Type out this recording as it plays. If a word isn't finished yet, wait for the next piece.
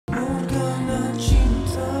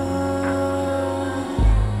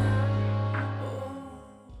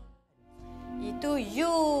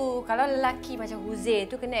kalau lelaki macam Huzair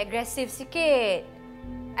tu kena agresif sikit.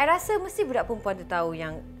 I rasa mesti budak perempuan tu tahu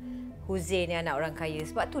yang Huzair ni anak orang kaya.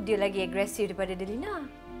 Sebab tu dia lagi agresif daripada Delina.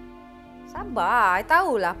 Sabar, I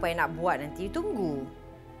tahulah apa yang nak buat nanti. Tunggu.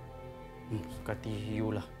 Suka hati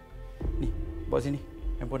you lah. Ni, bawa sini.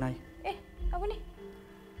 Handphone I. Apa ni?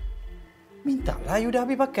 Mintalah, you dah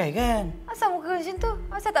habis pakai kan? Asal muka macam tu?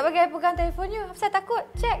 Asal tak bagi I pegang telefonnya? Asal takut?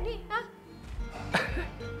 Cek ni. Ha?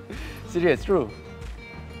 Serius, true?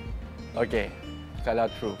 Okey, kalau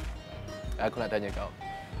true, aku nak tanya kau.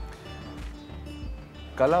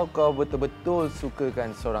 Kalau kau betul-betul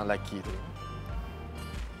sukakan seorang lelaki tu,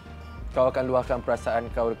 kau akan luahkan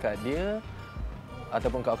perasaan kau dekat dia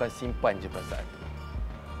ataupun kau akan simpan je perasaan tu?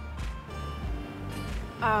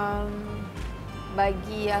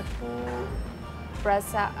 Bagi aku,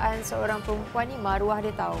 perasaan seorang perempuan ni maruah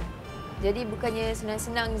dia tahu. Jadi bukannya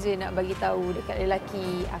senang-senang je nak bagi tahu dekat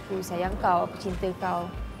lelaki, aku sayang kau, aku cinta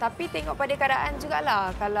kau. Tapi tengok pada keadaan jugalah.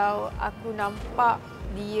 Kalau aku nampak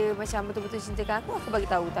dia macam betul-betul cintakan aku bagi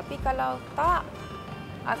tahu. Tapi kalau tak,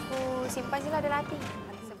 aku simpan je lah dalam hati.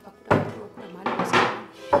 Sebab aku dah malu sekarang.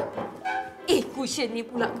 Cushion ni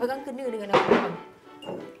pula pegang kena dengan aku.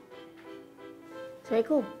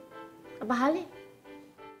 Assalamualaikum. Apa hal ni?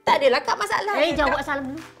 Tak adalah Kak masalah. Jawab salam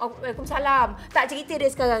dulu. Waalaikumsalam. Tak cerita dia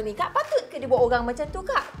sekarang ni. Kak patut ke dia buat orang macam tu,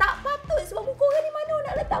 Kak? Tak patut sebab muka orang ni mana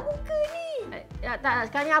nak letak muka ni? Tak,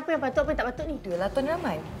 sekarang ni apa yang patut, apa yang tak patut ni? Itulah Tuan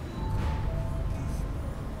Deraman.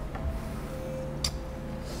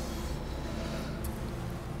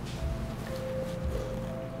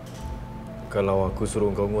 Kalau aku suruh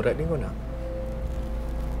kau ngurat ni, kau nak?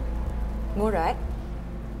 Ngurat?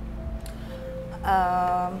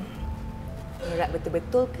 Ngurat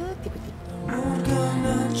betul-betul ke tipu-tipu?